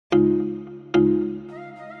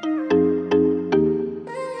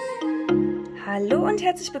Hallo und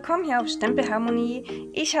herzlich willkommen hier auf Stempelharmonie.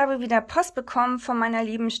 Ich habe wieder Post bekommen von meiner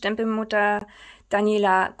lieben Stempelmutter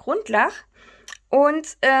Daniela Gundlach.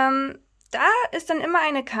 Und da ist dann immer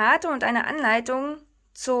eine Karte und eine Anleitung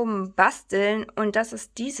zum Basteln. Und das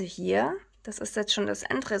ist diese hier. Das ist jetzt schon das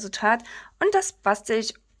Endresultat. Und das bastel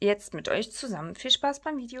ich jetzt mit euch zusammen. Viel Spaß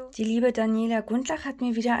beim Video. Die liebe Daniela Gundlach hat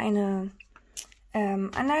mir wieder eine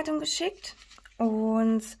Anleitung geschickt.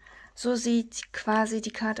 Und so sieht quasi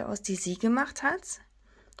die Karte aus, die sie gemacht hat.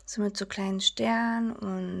 So mit so kleinen Sternen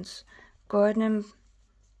und goldenem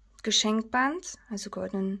Geschenkband, also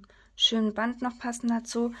goldenen schönen Band noch passend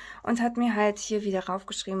dazu. Und hat mir halt hier wieder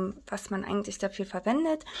raufgeschrieben, was man eigentlich dafür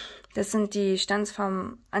verwendet. Das sind die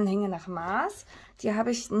Stanzformen Anhänge nach Maß. Die habe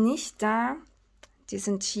ich nicht da. Die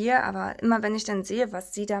sind hier, aber immer wenn ich dann sehe,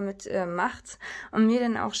 was sie damit macht und mir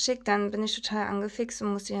dann auch schickt, dann bin ich total angefixt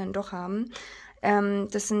und muss sie dann doch haben.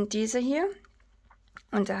 Das sind diese hier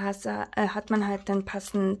und da hat man halt dann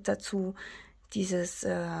passend dazu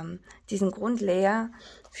diesen Grundlayer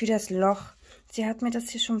für das Loch. Sie hat mir das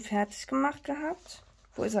hier schon fertig gemacht gehabt.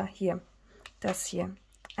 Wo ist er? Hier. Das hier.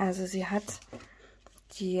 Also sie hat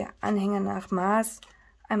die Anhänge nach Maß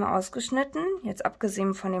einmal ausgeschnitten, jetzt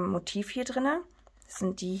abgesehen von dem Motiv hier drinne. Das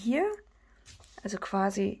sind die hier. Also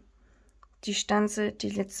quasi die Stanze, die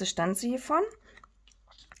letzte Stanze hiervon.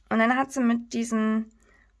 Und dann hat sie mit diesen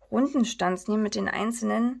runden Stanzen hier, mit den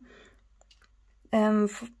einzelnen,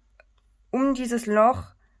 um dieses Loch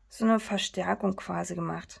so eine Verstärkung quasi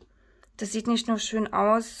gemacht. Das sieht nicht nur schön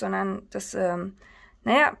aus, sondern das,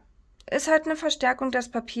 naja, ist halt eine Verstärkung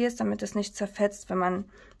des Papiers, damit es nicht zerfetzt, wenn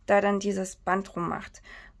man da dann dieses Band rummacht.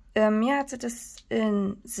 Mir hat sie das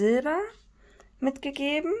in Silber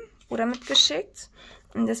mitgegeben oder mitgeschickt.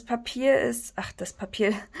 Und das Papier ist,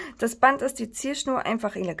 das Band ist die Zielschnur,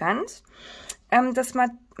 einfach elegant. Das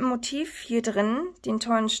Motiv hier drin, den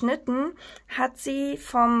tollen Schnitten, hat sie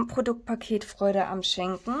vom Produktpaket Freude am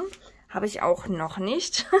Schenken. Habe ich auch noch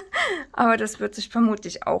nicht, aber das wird sich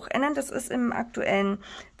vermutlich auch ändern. Das ist im aktuellen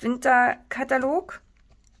Winterkatalog.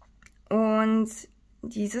 Und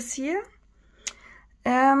dieses hier.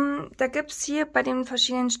 Da gibt es hier bei den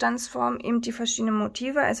verschiedenen Stanzformen eben die verschiedenen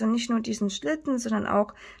Motive, also nicht nur diesen Schlitten, sondern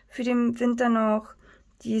auch für den Winter noch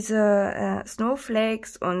diese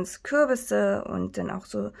Snowflakes und Kürbisse und dann auch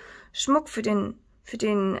so Schmuck für den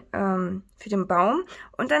Baum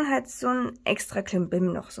und dann halt so ein extra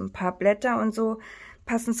Klimbim noch, so ein paar Blätter und so,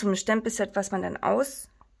 passend zum Stempelset, was man dann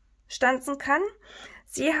ausstanzen kann.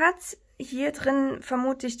 Sie hat hier drin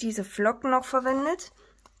vermutlich diese Flocken noch verwendet.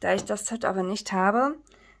 Da ich das Set aber nicht habe,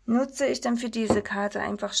 nutze ich dann für diese Karte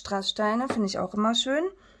einfach Strasssteine, finde ich auch immer schön.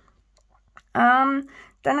 Dann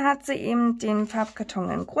hat sie eben den Farbkarton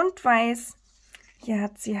in Grundweiß. Hier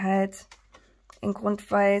hat sie halt in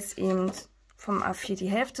Grundweiß eben vom A4 die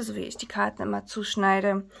Hälfte, so wie ich die Karten immer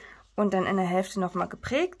zuschneide, und dann in der Hälfte nochmal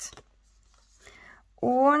geprägt.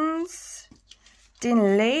 Und den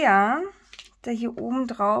Layer, der hier oben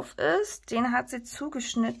drauf ist, den hat sie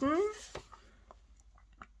zugeschnitten.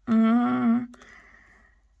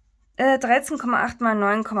 13,8 mal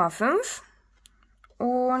 9,5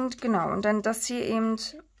 und genau, und dann das hier eben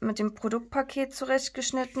mit dem Produktpaket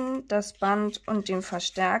zurechtgeschnitten, das Band und den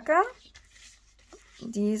Verstärker.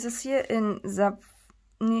 Dieses hier in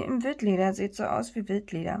Wildleder, sieht so aus wie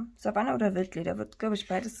Wildleder. Savanne oder Wildleder, wird, glaube ich,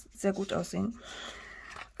 beides sehr gut aussehen.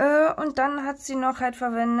 Und dann hat sie noch halt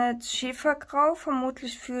verwendet Schiefergrau,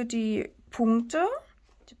 vermutlich für die Punkte.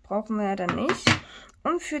 Die brauchen wir ja dann nicht.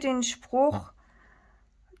 Und für den Spruch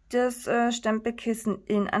des Stempelkissen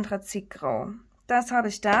in Anthrazitgrau. Das habe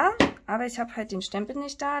ich da, aber ich habe halt den Stempel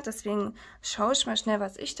nicht da, deswegen schaue ich mal schnell,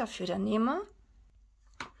 was ich dafür dann nehme.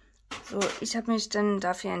 So, ich habe mich dann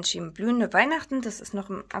dafür entschieden, blühende Weihnachten, das ist noch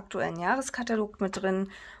im aktuellen Jahreskatalog mit drin.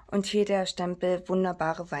 Und hier der Stempel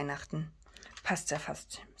wunderbare Weihnachten. Passt ja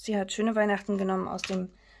fast. Sie hat schöne Weihnachten genommen aus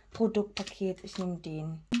dem Produktpaket, ich nehme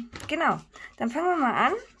den. Genau, dann fangen wir mal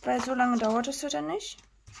an, weil so lange dauert es ja dann nicht,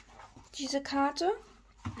 diese Karte.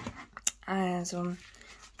 Also,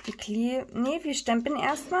 wir stempeln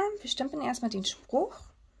erstmal den Spruch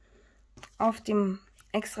auf dem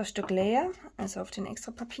extra Stück Layer, also auf den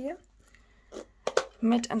extra Papier,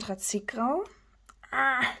 mit Anthrazitgrau.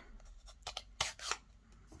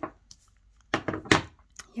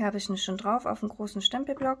 Hier habe ich ihn schon drauf, auf dem großen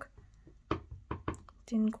Stempelblock.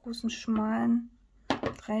 Den großen, schmalen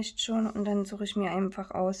reicht schon, und dann suche ich mir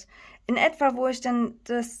einfach aus, in etwa, wo ich dann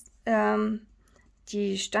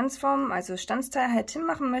die Stanzform, also Stanzteil halt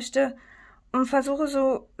hinmachen möchte, und versuche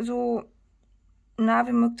so nah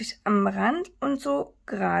wie möglich am Rand und so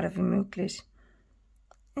gerade wie möglich.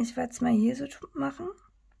 Ich werde es mal hier so machen.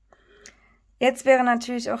 Jetzt wäre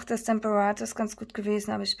natürlich auch das Stempelrates ganz gut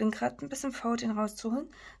gewesen, aber ich bin gerade ein bisschen faul, den rauszuholen.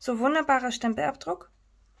 So, wunderbarer Stempelabdruck.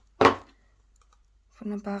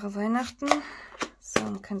 Wunderbare Weihnachten. So,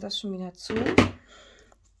 man kann das schon wieder zu.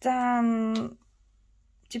 Dann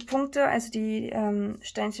die Punkte, also die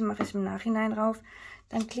Steinchen mache ich im Nachhinein rauf.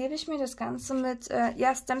 Dann klebe ich mir das Ganze mit,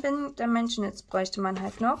 ja, Stampin Dimensionals bräuchte man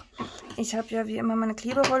halt noch. Ich habe ja wie immer meine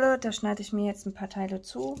Kleberolle, da schneide ich mir jetzt ein paar Teile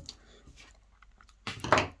zu.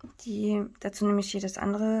 Dazu nehme ich jedes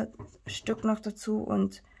andere Stück noch dazu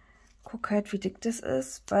und gucke halt, wie dick das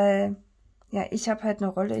ist, weil, ja, ich habe halt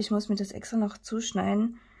eine Rolle, ich muss mir das extra noch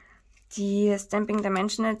zuschneiden. Die Stampin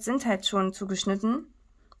Dimensionals sind halt schon zugeschnitten,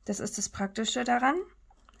 das ist das Praktische daran.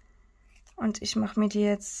 Und ich mache mir die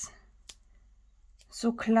jetzt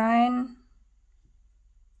so klein.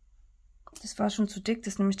 Das war schon zu dick,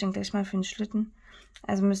 das nehme ich dann gleich mal für den Schlitten.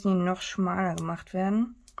 Also müssen die noch schmaler gemacht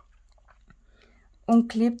werden. Und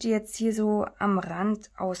klebt die jetzt hier so am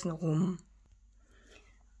Rand außen rum.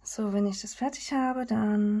 So, wenn ich das fertig habe,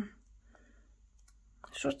 dann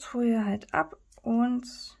Schutzfolie halt ab und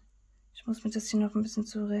ich muss mir das hier noch ein bisschen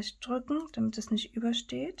zurecht drücken, damit es nicht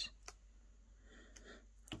übersteht.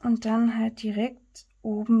 Und dann halt direkt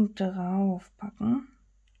oben drauf packen.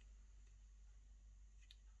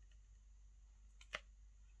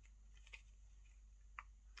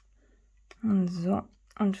 Und so.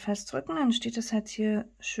 Und festdrücken, dann steht es halt hier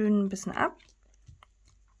schön ein bisschen ab.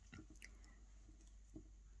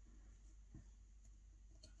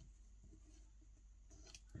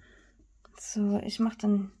 So, ich mache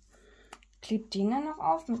dann, klebe den dann noch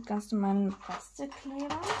auf mit ganz normalem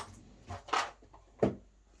Bastelkleber.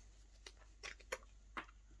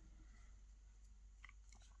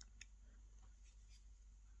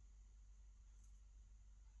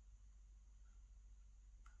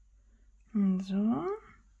 So.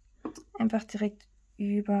 Einfach direkt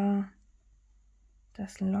über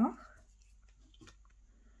das Loch.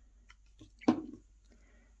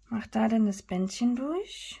 Mach da dann das Bändchen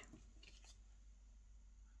durch.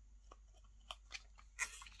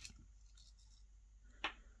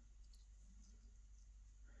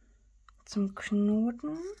 Zum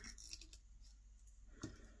Knoten.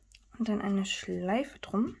 Und dann eine Schleife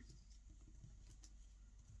drum.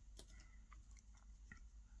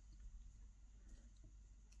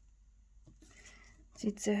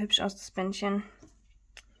 Sieht sehr hübsch aus, das Bändchen.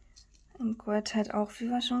 In Gold halt auch, wie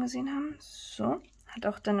wir schon gesehen haben. So, hat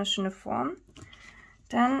auch dann eine schöne Form.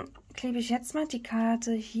 Dann klebe ich jetzt mal die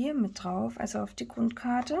Karte hier mit drauf, also auf die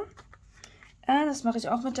Grundkarte. Das mache ich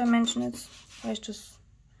auch mit der Dimensionals, weil ich das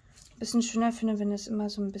ein bisschen schöner finde, wenn es immer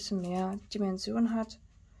so ein bisschen mehr Dimension hat.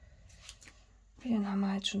 Wie der Name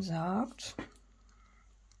halt schon sagt.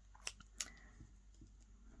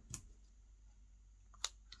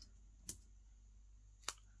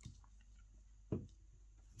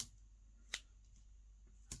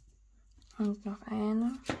 Und noch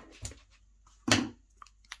eine.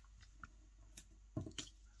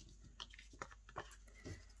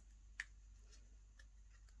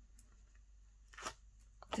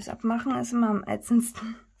 Das Abmachen ist immer am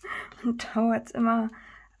ätzendsten und dauert immer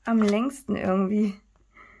am längsten irgendwie.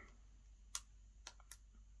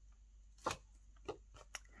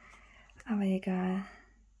 Aber egal.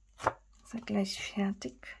 Ist ja gleich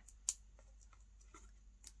fertig.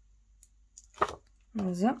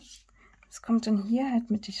 So. Das kommt dann hier halt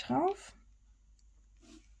mittig rauf.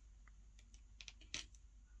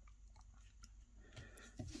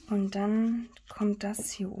 Und dann kommt das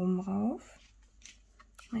hier oben rauf.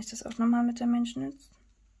 Mache ich das auch nochmal mit der Dimensionals?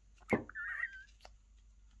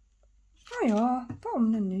 Naja,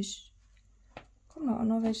 warum denn nicht? Kommen da auch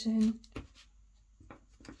noch welche hin.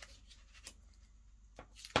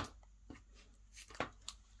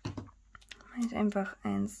 Mache ich einfach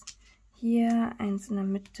eins hier, eins in der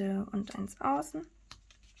Mitte und eins außen.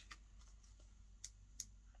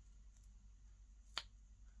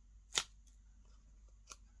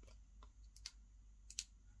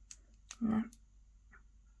 Na.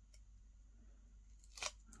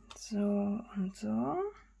 So und so.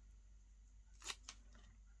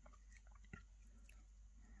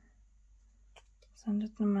 So,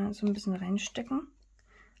 das nochmal so ein bisschen reinstecken.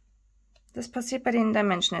 Das passiert bei den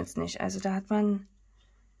Dimensionals nicht. Also da hat man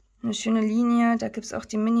eine schöne Linie, da gibt es auch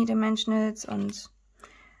die Mini-Dimensionals und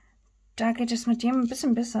da geht es mit dem ein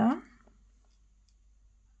bisschen besser.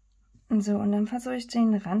 Und so, und dann versuche ich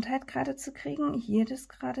den Rand halt gerade zu kriegen, hier das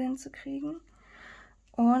gerade hinzukriegen.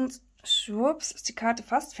 Und schwupps, ist die Karte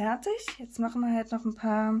fast fertig. Jetzt machen wir halt noch ein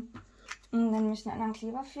paar, nämlich einen anderen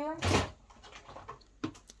Kleber für.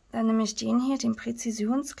 Dann nehme ich den hier, den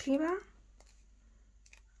Präzisionskleber.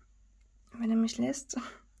 Wenn er mich lässt.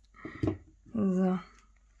 So.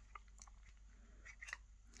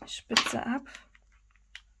 Spitze ab.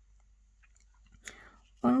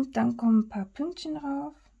 Und dann kommen ein paar Pünktchen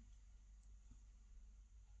drauf.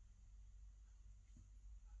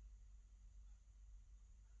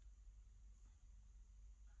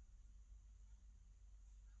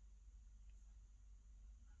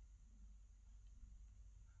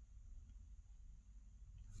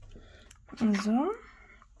 So.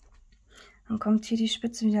 Dann kommt hier die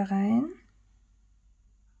Spitze wieder rein.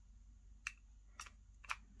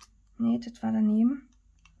 Ne, das war daneben.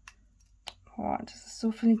 Boah, das ist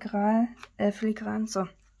so filigran. So,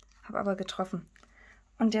 habe aber getroffen.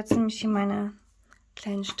 Und jetzt nehme ich hier meine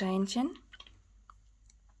kleinen Steinchen.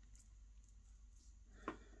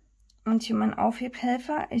 Und hier mein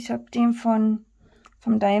Aufhebhelfer. Ich habe den vom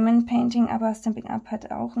Diamond Painting, aber Stampin Up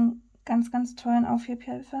hat auch einen ganz, ganz tollen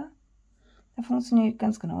Aufhebhelfer. Der funktioniert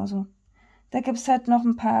ganz genauso. Da gibt es halt noch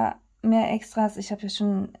ein paar mehr Extras. Ich habe ja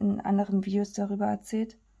schon in anderen Videos darüber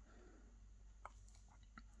erzählt.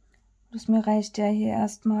 Das mir reicht ja hier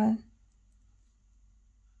erstmal.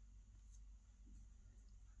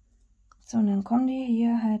 So, und dann kommen die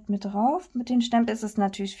hier halt mit drauf. Mit den Stempeln ist es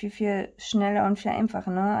natürlich viel, viel schneller und viel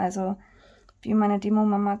einfacher, ne? Also, wie meine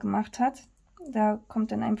Demo-Mama gemacht hat. Da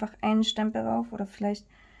kommt dann einfach ein Stempel rauf oder vielleicht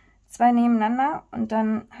 2 nebeneinander. Und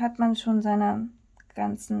dann hat man schon seine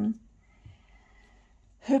ganzen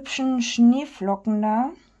hübschen Schneeflocken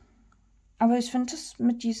da. Aber ich finde es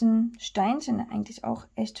mit diesen Steinchen eigentlich auch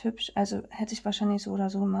echt hübsch. Also hätte ich wahrscheinlich so oder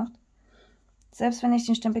so gemacht. Selbst wenn ich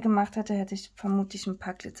den Stempel gemacht hätte, hätte ich vermutlich ein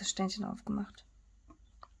paar Glitzersteinchen aufgemacht.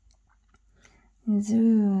 So,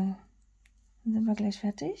 dann sind wir gleich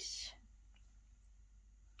fertig.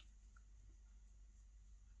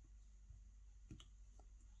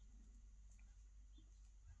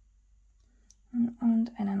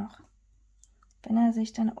 Und einer noch, wenn er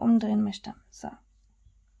sich dann umdrehen möchte. So.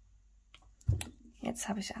 Jetzt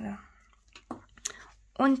habe ich alle.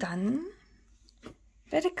 Und dann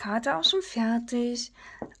wäre die Karte auch schon fertig.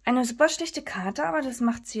 Eine super schlichte Karte, aber das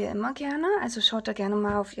macht sie ja immer gerne. Also schaut da gerne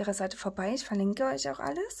mal auf ihrer Seite vorbei. Ich verlinke euch auch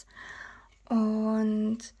alles.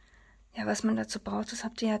 Und ja, was man dazu braucht, das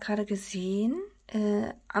habt ihr ja gerade gesehen.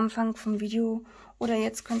 Anfang vom Video. Oder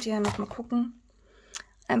jetzt könnt ihr ja nochmal gucken.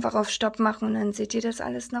 Einfach auf Stopp machen und dann seht ihr das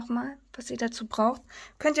alles nochmal, was ihr dazu braucht.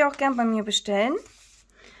 Könnt ihr auch gern bei mir bestellen.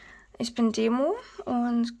 Ich bin Demo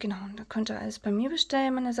und genau, da könnt ihr alles bei mir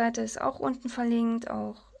bestellen. Meine Seite ist auch unten verlinkt,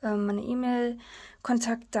 auch meine E-Mail,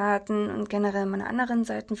 Kontaktdaten und generell meine anderen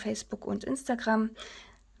Seiten, Facebook und Instagram,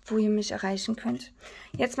 wo ihr mich erreichen könnt.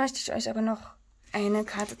 Jetzt möchte ich euch aber noch eine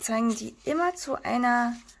Karte zeigen, die immer zu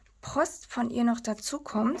einer Post von ihr noch dazu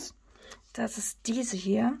kommt. Das ist diese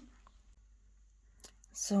hier.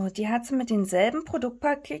 So, die hat sie mit demselben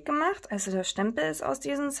Produktpaket gemacht, also der Stempel ist aus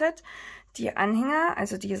diesem Set, die Anhänger,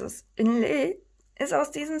 also dieses Inlay ist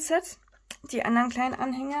aus diesem Set, die anderen kleinen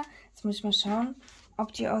Anhänger, jetzt muss ich mal schauen,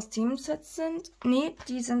 ob die aus dem Set sind. Ne,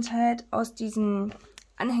 die sind halt aus diesem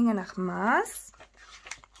Anhänger nach Maß.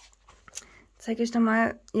 Zeige ich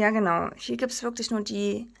nochmal, ja genau, hier gibt es wirklich nur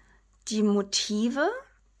die Motive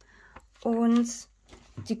und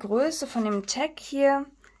die Größe von dem Tag hier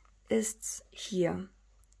ist hier.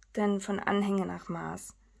 Denn von Anhänger nach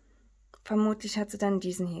Maß. Vermutlich hat sie dann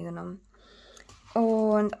diesen hier genommen.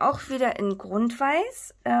 Und auch wieder in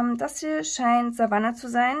Grundweiß. Das hier scheint Savanne zu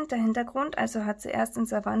sein, der Hintergrund. Also hat sie erst in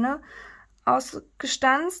Savanne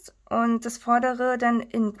ausgestanzt und das vordere dann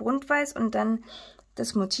in Grundweiß und dann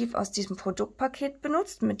das Motiv aus diesem Produktpaket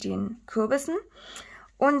benutzt mit den Kürbissen.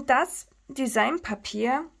 Und das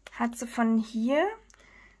Designpapier hat sie von hier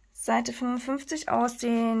Seite 55 aus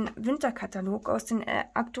dem Winterkatalog, aus den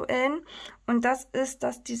aktuellen. Und das ist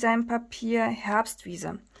das Designpapier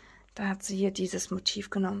Herbstwiese. Da hat sie hier dieses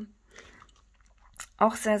Motiv genommen.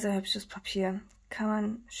 Auch sehr, sehr hübsches Papier. Kann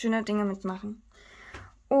man schöne Dinge mitmachen.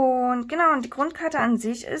 Und genau, und die Grundkarte an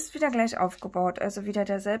sich ist wieder gleich aufgebaut. Also wieder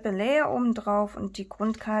derselbe Layer oben drauf. Und die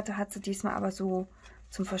Grundkarte hat sie diesmal aber so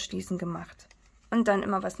zum Verschließen gemacht. Und dann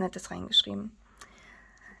immer was Nettes reingeschrieben.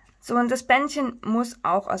 So, und das Bändchen muss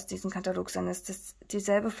auch aus diesem Katalog sein. Das ist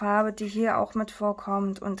dieselbe Farbe, die hier auch mit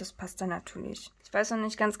vorkommt und das passt dann natürlich. Ich weiß noch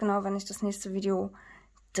nicht ganz genau, wann ich das nächste Video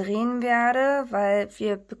drehen werde, weil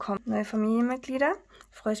wir bekommen neue Familienmitglieder.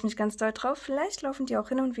 Freue ich mich ganz doll drauf. Vielleicht laufen die auch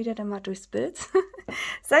hin und wieder dann mal durchs Bild.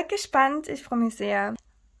 Seid gespannt, ich freue mich sehr.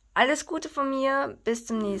 Alles Gute von mir, bis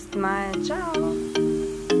zum nächsten Mal. Ciao!